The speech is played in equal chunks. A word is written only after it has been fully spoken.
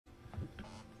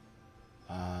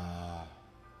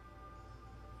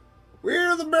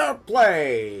the Mirror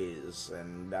Plays.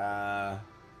 And,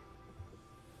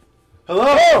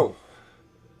 hello!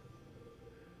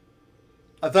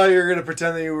 I thought you were going to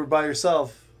pretend that you were by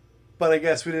yourself, but I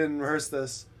guess we didn't rehearse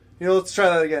this. You know, let's try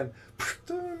that again.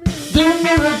 The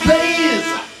Mirror Plays!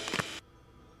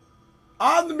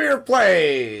 On the Mirror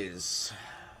Plays!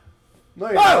 No,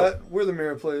 you're not. We're the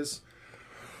Mirror Plays.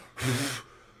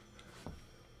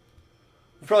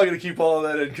 I'm probably going to keep all of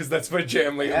that in because that's my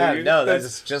jam lately. Yeah, no,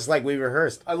 that's just like we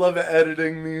rehearsed. I love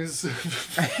editing these.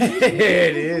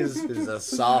 It is. It's a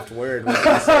soft word.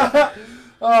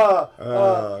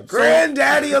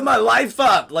 Granddaddy of my life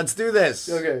up. Let's do this.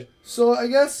 Okay, so I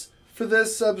guess for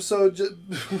this episode,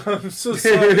 I'm so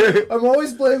sorry. I'm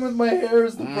always playing with my hair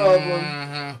is the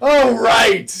problem. Oh,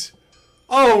 right.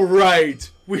 Oh, right.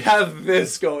 We have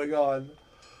this going on.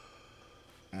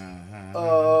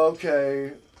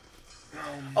 Okay.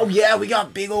 Oh, yeah, we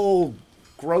got big old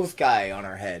growth guy on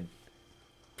our head.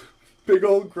 Big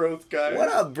old growth guy. What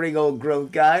up, big old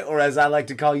growth guy? Or as I like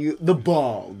to call you, the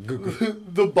ball.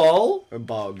 The ball? Or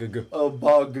ball. Oh,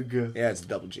 bog. Yeah, it's a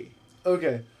double G.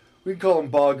 Okay. We can call him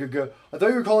bog. I thought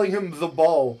you were calling him the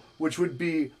ball, which would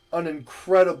be an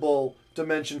incredible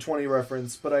Dimension 20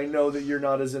 reference, but I know that you're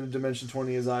not as into Dimension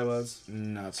 20 as I was.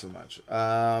 Not so much.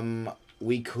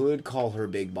 We could call her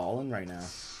Big Ballin' right now.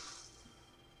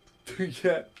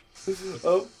 Yeah.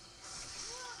 Oh.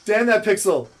 Damn that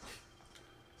pixel.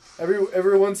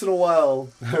 Every once in a while,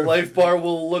 the life bar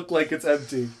will look like it's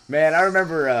empty. Man, I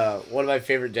remember one of my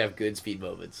favorite Jeff Goodspeed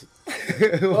moments.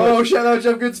 Oh, shout out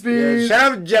Jeff Goodspeed. Yeah,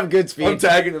 shout out Jeff Goodspeed. I'm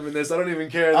tagging him in this. I don't even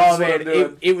care. This is what I'm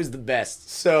doing. It was the best.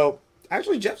 So,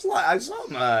 actually, I saw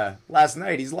him last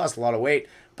night. He's lost a lot of weight.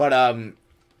 But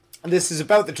this is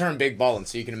about the term big ballin',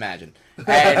 so you can imagine.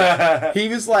 And he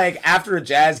was like, after a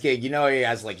jazz gig, you know, he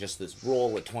has like just this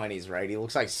roll of 20s, right? He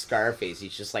looks like Scarface.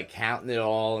 He's just like counting it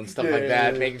all and stuff like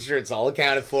that, making sure it's all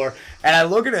accounted for. And I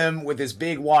look at him with this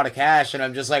big wad of cash, and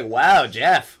I'm just like, wow,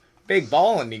 Jeff, big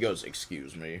ballin'. He goes,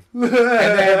 excuse me. And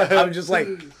then I'm just like,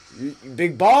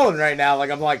 big ballin' right now.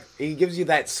 Like, I'm like, he gives you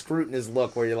that scrutinous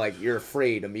look where you're like, you're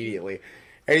afraid immediately.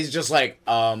 And he's just like,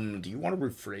 do you want to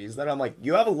rephrase that? I'm like,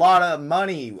 you have a lot of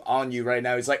money on you right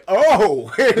now. He's like,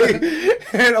 oh.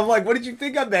 And I'm like, what did you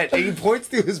think I meant? And he points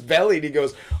to his belly and he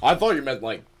goes, I thought you meant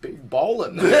like big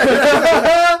ballin'. No,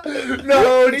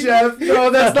 Jeff. No,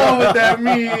 that's not what that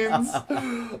means.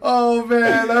 Oh,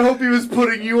 man. I hope he was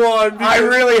putting you on. I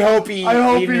really hope he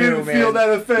didn't feel that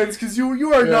offense because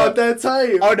you are not that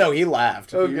type. Oh, no, he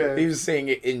laughed. Okay. He was saying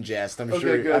it in jest. I'm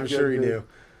sure he knew.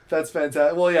 That's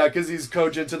fantastic. Well, yeah, because he's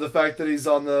cogent to the fact that he's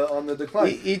on the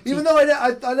decline. Even though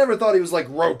I never thought he was like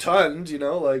rotund, you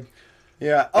know, like.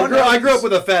 Yeah. I grew up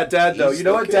with a fat dad, though. You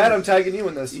know what, Dad? I'm tagging you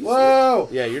in this. Whoa.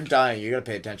 Yeah, you're dying. You gotta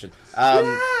pay attention.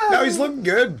 No, he's looking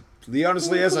good. He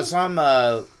honestly is. I saw him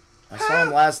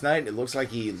last night. It looks like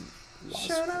he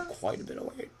lost quite a bit of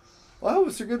weight. Well, I hope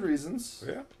it's for good reasons.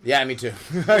 Yeah. Yeah, me too.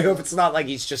 I hope it's not like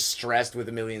he's just stressed with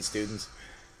a million students.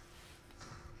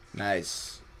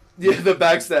 Nice. Yeah, the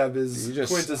backstab is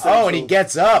quintessential. Oh, and he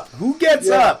gets up. Who gets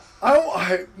up?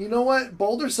 You know what?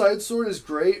 Boulder Side Sword is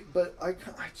great, but I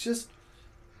just...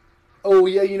 Oh,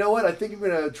 yeah, you know what? I think I'm going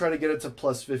to try to get it to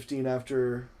plus 15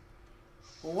 after...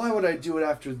 Well, why would I do it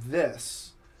after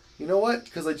this? You know what?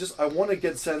 Because I want to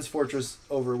get Sen's Fortress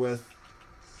over with.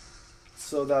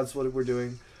 So that's what we're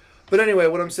doing. But anyway,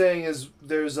 what I'm saying is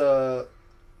there's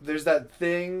that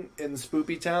thing in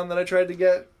Spoopy Town that I tried to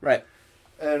get. Right.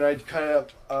 And I kind of,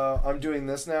 I'm doing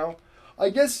this now. I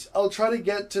guess I'll try to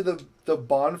get to the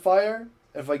bonfire.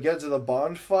 If I get to the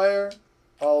bonfire,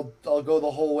 I'll go the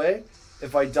whole way.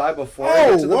 If I die before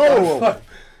I get to the bonfire.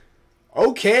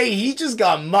 Okay, he just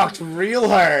got mucked real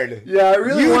hard. Yeah, I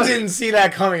really didn't see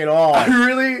that coming at all. I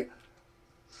really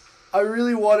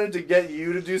wanted to get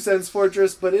you to do Sen's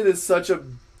Fortress, but it is such a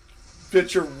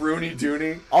bitch of Rooney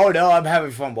Dooney. Oh no, I'm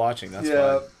having fun watching. That's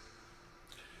fine.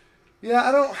 Yeah,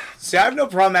 I don't... See, I have no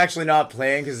problem actually not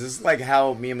playing, because this is like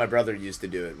how me and my brother used to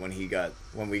do it when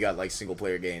we got like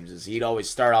single-player games. Is he'd always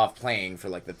start off playing for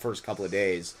like the first couple of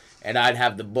days, and I'd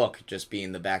have the book just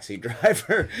being the backseat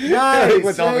driver. Nice!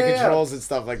 With all the controls and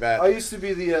stuff like that. I used to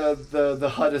be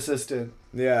the HUD assistant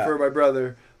for my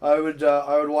brother. I would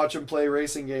watch him play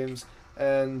racing games,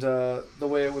 and the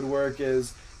way it would work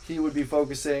is he would be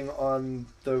focusing on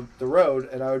the road,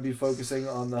 and I would be focusing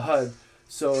on the HUD.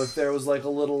 So if there was like a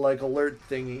little like alert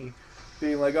thingy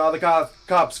being like, oh, the cops,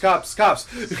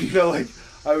 you know, like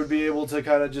I would be able to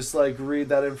kind of just like read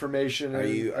that information. Are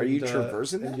you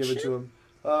traversing that and give shit? it to him?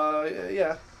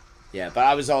 Yeah. Yeah, but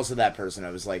I was also that person.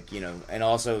 I was like, and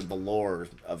also the lore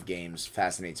of games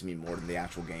fascinates me more than the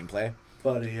actual gameplay.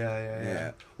 Buddy,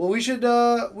 yeah. Well, we should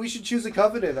choose a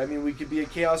covenant. I mean, we could be a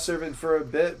chaos servant for a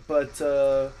bit, but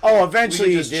eventually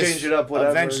we can just change it up. Whatever.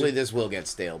 Eventually, this will get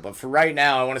stale. But for right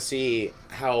now, I want to see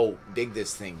how big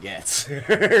this thing gets.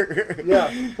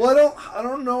 Yeah. Well, I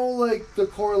don't know like the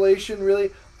correlation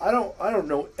really. I don't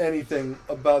know anything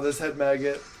about this head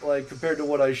maggot like compared to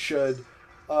what I should.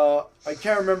 I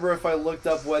can't remember if I looked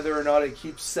up whether or not it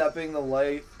keeps sapping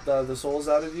the souls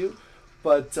out of you,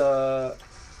 but.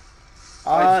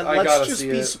 I let's gotta just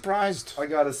see be it. surprised. I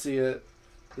gotta see it.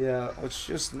 Yeah. Let's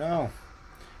just know.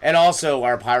 And also,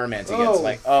 our pyromancy gets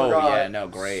like, yeah, no,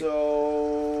 great.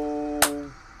 So,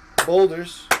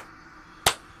 boulders.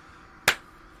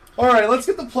 All right, let's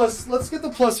get the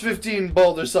plus 15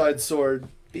 boulder side sword.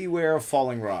 Beware of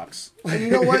falling rocks. And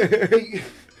you know what?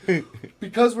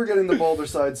 Because we're getting the boulder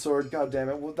side sword. God damn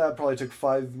it! Well, that probably took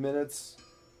 5 minutes.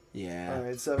 Yeah. All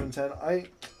right, 7:10.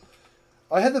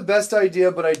 I had the best idea,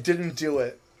 but I didn't do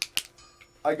it.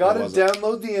 I got to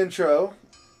download the intro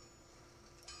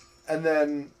and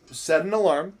then set an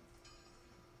alarm.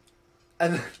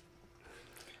 And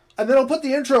then I'll put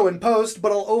the intro in post,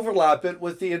 but I'll overlap it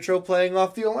with the intro playing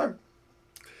off the alarm.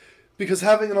 Because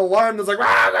having an alarm that's like,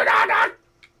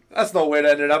 that's no way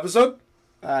to end an episode.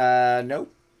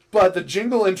 Nope. But the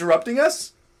jingle interrupting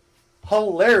us,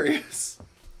 hilarious.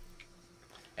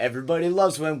 Everybody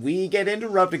loves when we get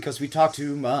interrupted because we talk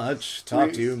too much.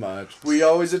 Too much. We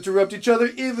always interrupt each other,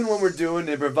 even when we're doing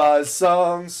improvised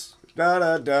songs. Da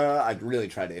da da. I really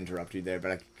tried to interrupt you there,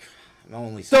 but I'm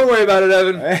only. Don't worry about it,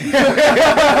 Evan.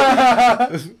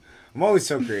 I'm always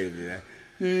so creative today.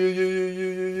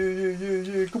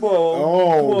 Yeah. Come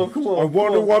on. Come on. I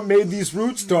wonder what made these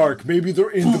roots dark. Maybe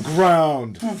they're in the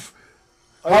ground.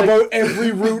 How about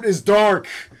every root is dark?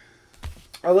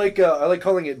 I like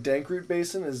calling it Dank Root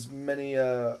Basin, as many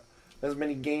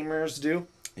gamers do.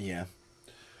 Yeah.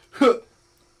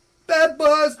 Bad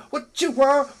buzz, what you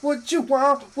want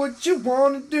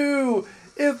to do?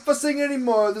 If I sing any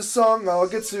more of this song, I'll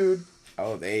get sued.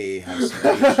 Oh, they have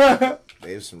some reach.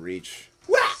 They have some reach.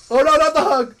 Oh no, not the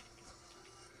hug!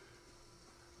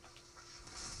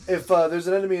 If there's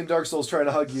an enemy in Dark Souls trying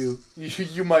to hug you,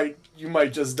 you might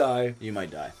just die. You might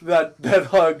die. That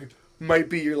hug might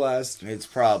be your last. It's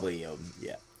probably,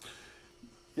 yeah.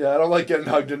 Yeah, I don't like getting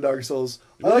hugged in Dark Souls.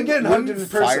 I like getting hugged in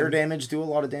person. Fire damage do a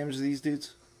lot of damage to these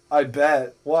dudes? I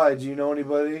bet. Why? Do you know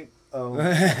anybody? Oh.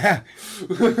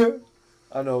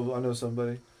 I know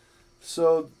somebody.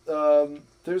 So,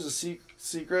 there's a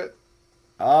secret.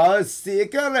 Oh,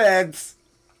 secrets!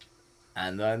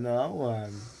 And another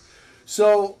one.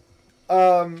 So,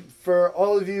 for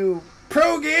all of you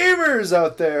pro gamers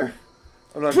out there...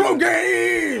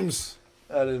 Games!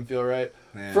 That didn't feel right.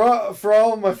 Yeah. For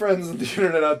all of my friends on the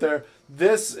internet out there,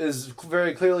 this is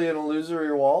very clearly an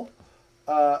illusory wall.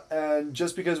 And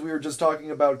just because we were just talking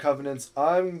about covenants,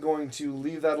 I'm going to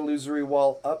leave that illusory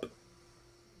wall up.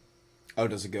 Oh,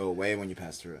 does it go away when you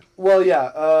pass through it? Well,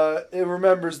 yeah. It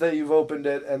remembers that you've opened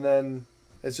it, and then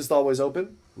it's just always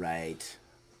open. Right.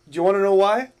 Do you want to know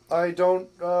why I don't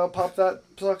pop that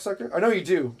sucker? I know you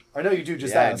do.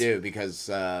 Just yeah, ask. I do, because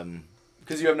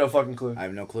you have no fucking clue. I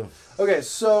have no clue. Okay,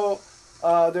 so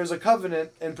there's a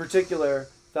covenant in particular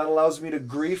that allows me to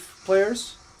grief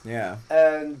players. Yeah.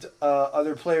 And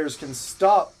other players can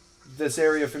stop this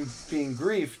area from being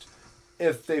griefed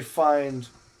if they find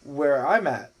where I'm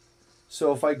at.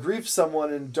 So if I grief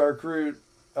someone in Dark Root,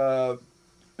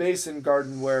 Basin,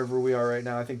 Garden, wherever we are right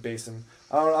now, I think Basin.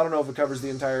 I don't know if it covers the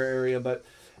entire area, but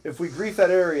if we grief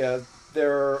that area,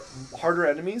 there are harder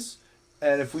enemies.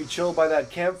 And if we chill by that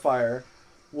campfire,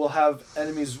 we'll have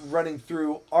enemies running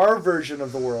through our version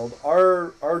of the world,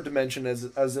 our dimension as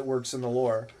it works in the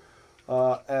lore.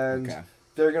 And okay.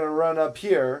 They're going to run up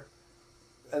here,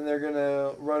 and they're going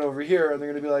to run over here, and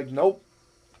they're going to be like, nope.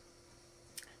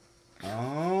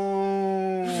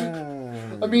 Oh.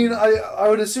 I mean, I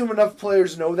would assume enough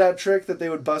players know that trick that they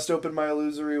would bust open my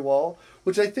illusory wall,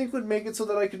 which I think would make it so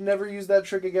that I could never use that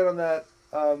trick again on that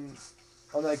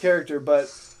character,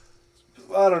 but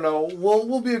I don't know.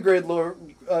 We'll be a Grave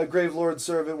Lord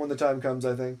servant when the time comes,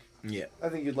 I think. Yeah. I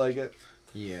think you'd like it.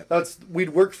 Yeah.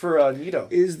 We'd work for Nito.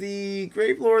 Is the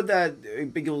Grave Lord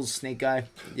that big old snake guy?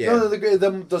 Yeah. No,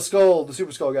 the skull, the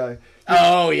super skull guy.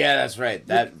 Oh yeah, that's right.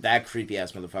 That creepy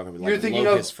ass motherfucker with like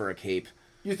locust for a cape.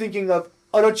 You're thinking of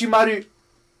Orochimaru.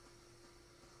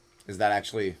 Is that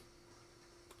actually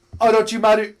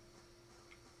Orochimaru?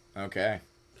 Okay.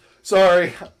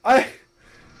 Sorry, I've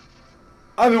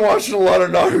been watching a lot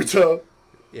of Naruto.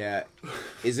 Yeah.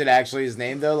 Is it actually his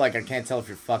name, though? Like, I can't tell if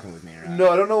you're fucking with me or not. No,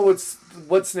 I don't know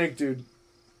what snake dude.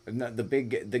 No,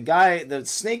 the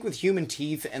snake with human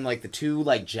teeth and, like, the two,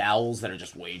 like, jowls that are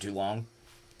just way too long.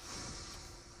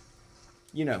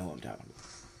 You know who I'm talking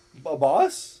about. A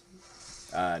boss?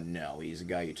 No, he's a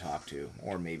guy you talk to.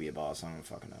 Or maybe a boss, I don't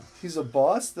fucking know. He's a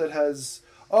boss that has...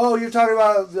 Oh, you're talking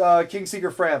about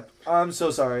Kingseeker Framp. I'm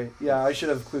so sorry. Yeah, I should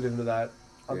have clued into that.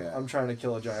 I'm trying to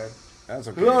kill a giant. That's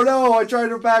okay. Oh no, I tried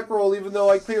to back roll even though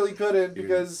I clearly couldn't You're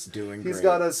because doing he's great.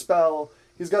 got a spell.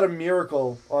 He's got a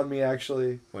miracle on me,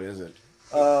 actually. What is it?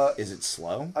 Is it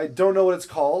slow? I don't know what it's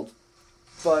called,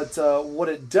 but what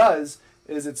it does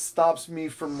is it stops me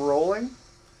from rolling.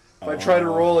 If I try to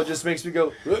roll, it just makes me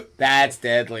go... That's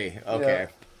deadly. Okay. Yeah.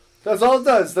 That's all it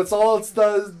does. That's all it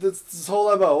does. That's this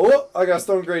whole MO. Oh, I got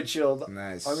Stone Great Shield.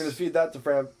 Nice. I'm gonna feed that to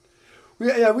Fram.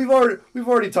 We've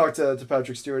already talked to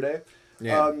Patrick Stewart, eh?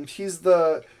 Yeah. He's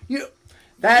the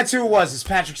That's who it was. It's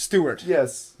Patrick Stewart.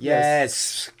 Yes.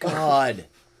 Yes. God.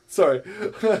 Sorry.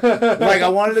 Like, I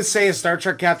wanted to say a Star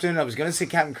Trek captain. I was going to say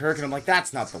Captain Kirk, and I'm like,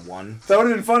 that's not the one. That would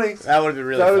have been funny. That would have been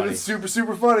really That would funny. have been super,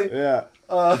 super funny. Yeah.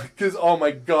 Because, oh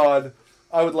my god.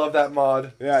 I would love that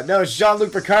mod. Yeah. No, it's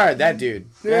Jean-Luc Picard, that dude.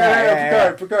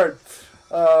 Picard.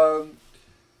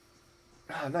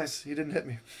 Nice. He didn't hit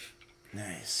me.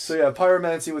 Nice. So yeah,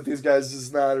 pyromancy with these guys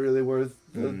is not really worth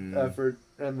the effort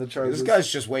and the charges. This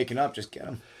guy's just waking up. Just get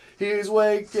him. He's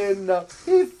waking up.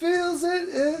 He feels it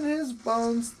in his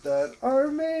bones that are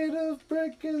made of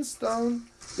brick and stone.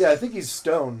 Yeah, I think he's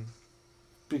stone.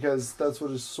 Because that's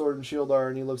what his sword and shield are,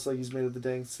 and he looks like he's made of the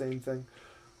dang same thing.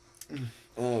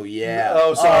 Oh, yeah.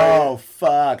 Oh, sorry. Oh,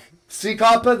 fuck. See,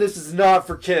 Kappa, this is not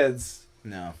for kids.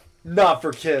 No. Not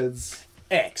for kids.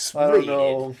 X-rated. I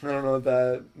don't know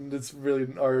that. It's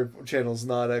really... Our channel's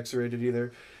not X-rated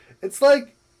either. It's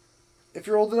like, if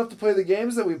you're old enough to play the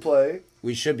games that we play...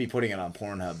 We should be putting it on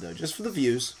Pornhub, though. Just for the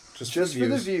views. Just for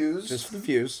the views. Just for the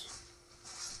views.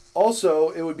 Also,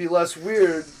 it would be less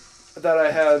weird that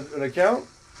I had an account.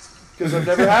 Because I've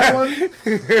never had one.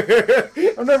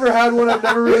 I've never had one. I've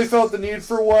never really felt the need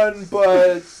for one.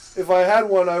 But if I had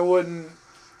one, I wouldn't...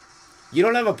 You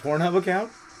don't have a Pornhub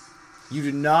account? You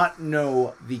do not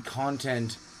know the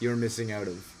content you're missing out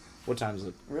of. What time is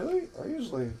it? Really? I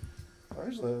usually,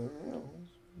 you know.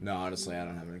 No, honestly, I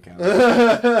don't have an account.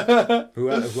 Who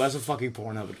has a fucking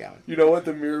Pornhub account? You know what?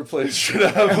 The Mirror Place should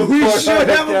have a We Pornhub should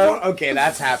have account. Okay,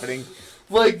 that's happening.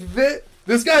 Like,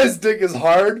 this guy's dick is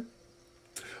hard,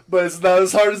 but it's not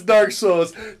as hard as Dark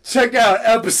Souls. Check out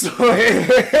episode...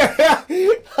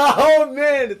 Oh,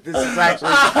 man! This is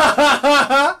actually...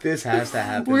 This has to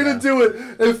happen. We're gonna do it,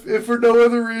 if for no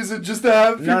other reason, just to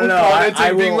have people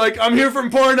commenting, being like, I'm here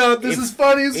from Pornhub, this is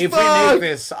funny as fuck! If we make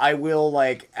this, I will,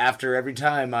 like, after every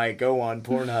time I go on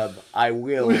Pornhub, I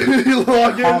will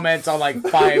comment on, like,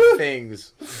 5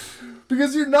 things.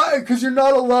 Because you're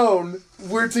not alone,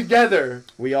 we're together.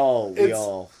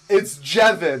 It's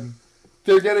Jevin.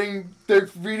 They're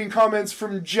reading comments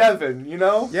from Jevin, you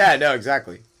know? Yeah, no,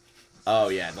 exactly. Oh,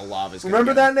 yeah, the lava's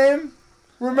Remember that name?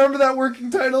 Remember that working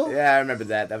title? Yeah, I remember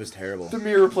that. That was terrible. The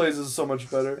Mirror Plays is so much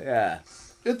better. Yeah.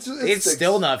 It's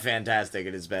still not fantastic.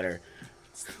 It is better.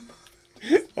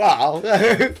 Wow.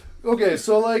 Okay,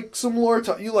 so, like, some lore...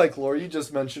 You like lore. You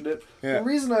just mentioned it. Yeah. The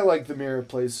reason I like The Mirror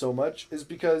Plays so much is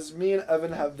because me and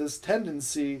Evan have this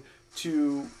tendency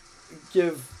to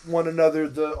give one another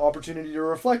the opportunity to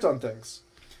reflect on things.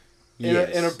 In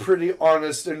a pretty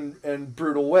honest and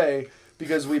brutal way,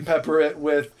 because we pepper it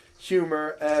with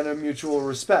humor and a mutual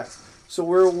respect. So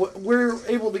we're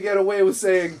able to get away with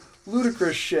saying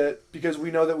ludicrous shit because we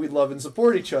know that we love and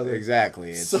support each other. Exactly.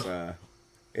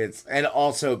 It's and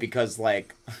also because,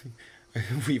 like,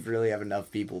 we really have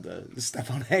enough people to step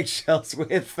on eggshells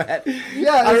with that.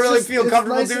 Yeah, I don't really feel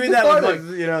comfortable doing that with,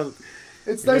 like, you know.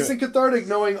 It's nice and cathartic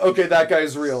knowing, okay, that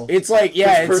guy's real. It's like,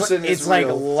 yeah, it's like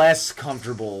real. less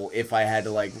comfortable if I had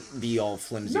to, like, be all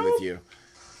flimsy with you.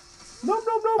 No.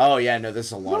 Oh, yeah, no, this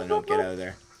is a lot of nope. Get out of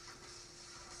there.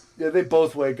 Yeah, they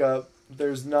both wake up.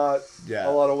 There's not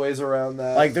a lot of ways around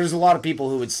that. Like, there's a lot of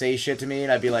people who would say shit to me,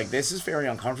 and I'd be like, this is very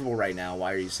uncomfortable right now.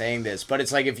 Why are you saying this? But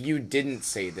it's like, if you didn't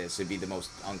say this, it'd be the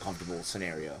most uncomfortable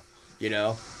scenario, you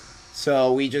know?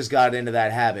 So we just got into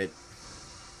that habit.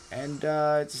 And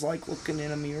it's like looking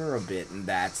in a mirror a bit, and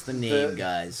that's the name,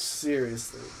 guys.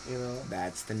 Seriously, you know?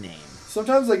 That's the name.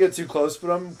 Sometimes I get too close,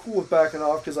 but I'm cool with backing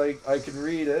off because I can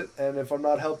read it, and if I'm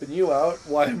not helping you out,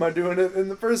 why am I doing it in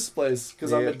the first place?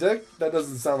 Because I'm a dick? That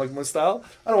doesn't sound like my style.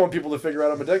 I don't want people to figure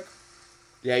out I'm a dick.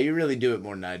 Yeah, you really do it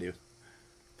more than I do.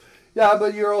 Yeah,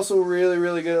 but you're also really,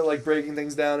 really good at like breaking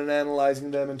things down and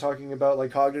analyzing them and talking about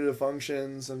like cognitive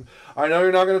functions. And I know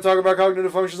you're not going to talk about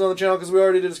cognitive functions on the channel because we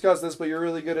already discussed this, but you're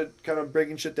really good at kind of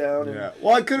breaking shit down. And, yeah.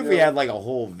 Well, I could if we had like a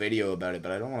whole video about it,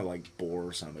 but I don't want to like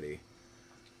bore somebody.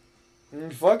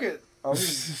 Fuck it.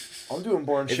 I'm doing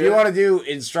boring shit. If you want to do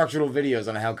instructional videos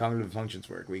on how cognitive functions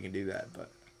work, we can do that. But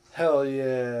hell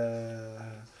yeah.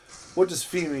 What does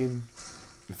fee mean?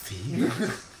 Fee?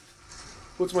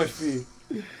 What's my fee?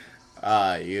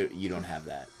 You don't have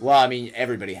that. Well, I mean,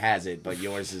 everybody has it, but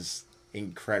yours is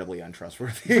incredibly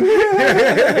untrustworthy.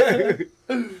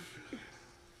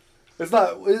 It's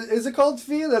not. Is it called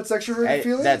fee? That's extroverted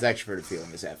feeling. That's extroverted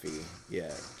feeling. Is FE?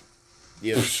 Yeah.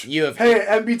 You have. Hey,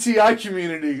 MBTI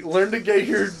community, learn to get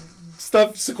your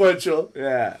stuff sequential.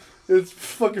 Yeah. It's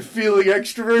fucking feeling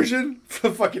extroversion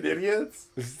for fucking idiots.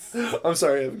 I'm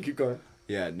sorry, Evan. Keep going.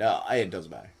 Yeah, no, it doesn't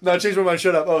matter. No, I changed my mind.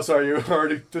 Shut up. Oh, sorry. You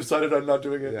already decided I'm not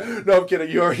doing it. Yeah. No, I'm kidding.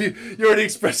 You already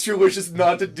expressed your wishes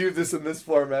not to do this in this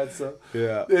format. So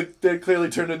yeah, it clearly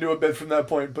turned into a bit from that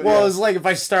point. But well, yeah. It's like if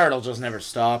I start, I'll just never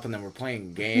stop, and then we're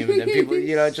playing a game, and then people,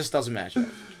 it just doesn't match up.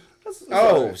 That's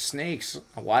right. Snakes.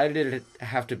 Why did it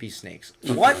have to be snakes?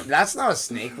 What? That's not a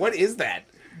snake. What is that?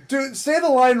 Dude, say the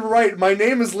line right. My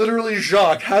name is literally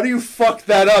Jacques. How do you fuck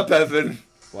that up, Evan?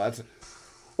 What?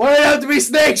 Why did it have to be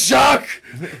snakes, Jacques?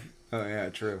 Oh, yeah,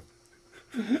 true.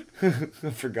 I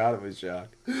forgot it was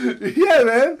Jacques. Yeah,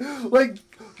 man. Like,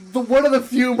 one of the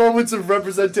few moments of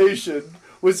representation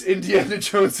was Indiana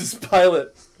Jones's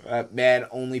pilot. Man,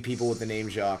 only people with the name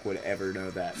Jacques would ever know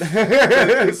that.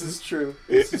 This is true.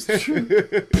 This is true.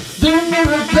 There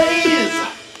never plays!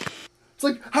 It's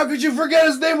like, how could you forget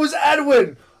his name was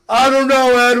Edwin? I don't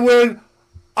know, Edwin.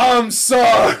 I'm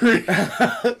sorry.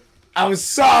 I'm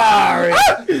sorry.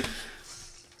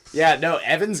 Yeah, no,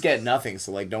 Evans get nothing,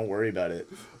 so like, don't worry about it.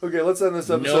 Okay, let's end this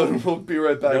episode and we'll be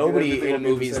right back. Nobody in a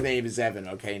movie's name is Evan,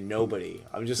 okay? Nobody.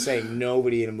 I'm just saying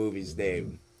nobody in a movie's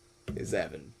name is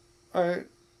Evan. Alright.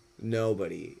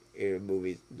 Nobody in a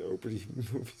movie's name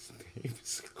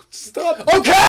is... Stop! Okay!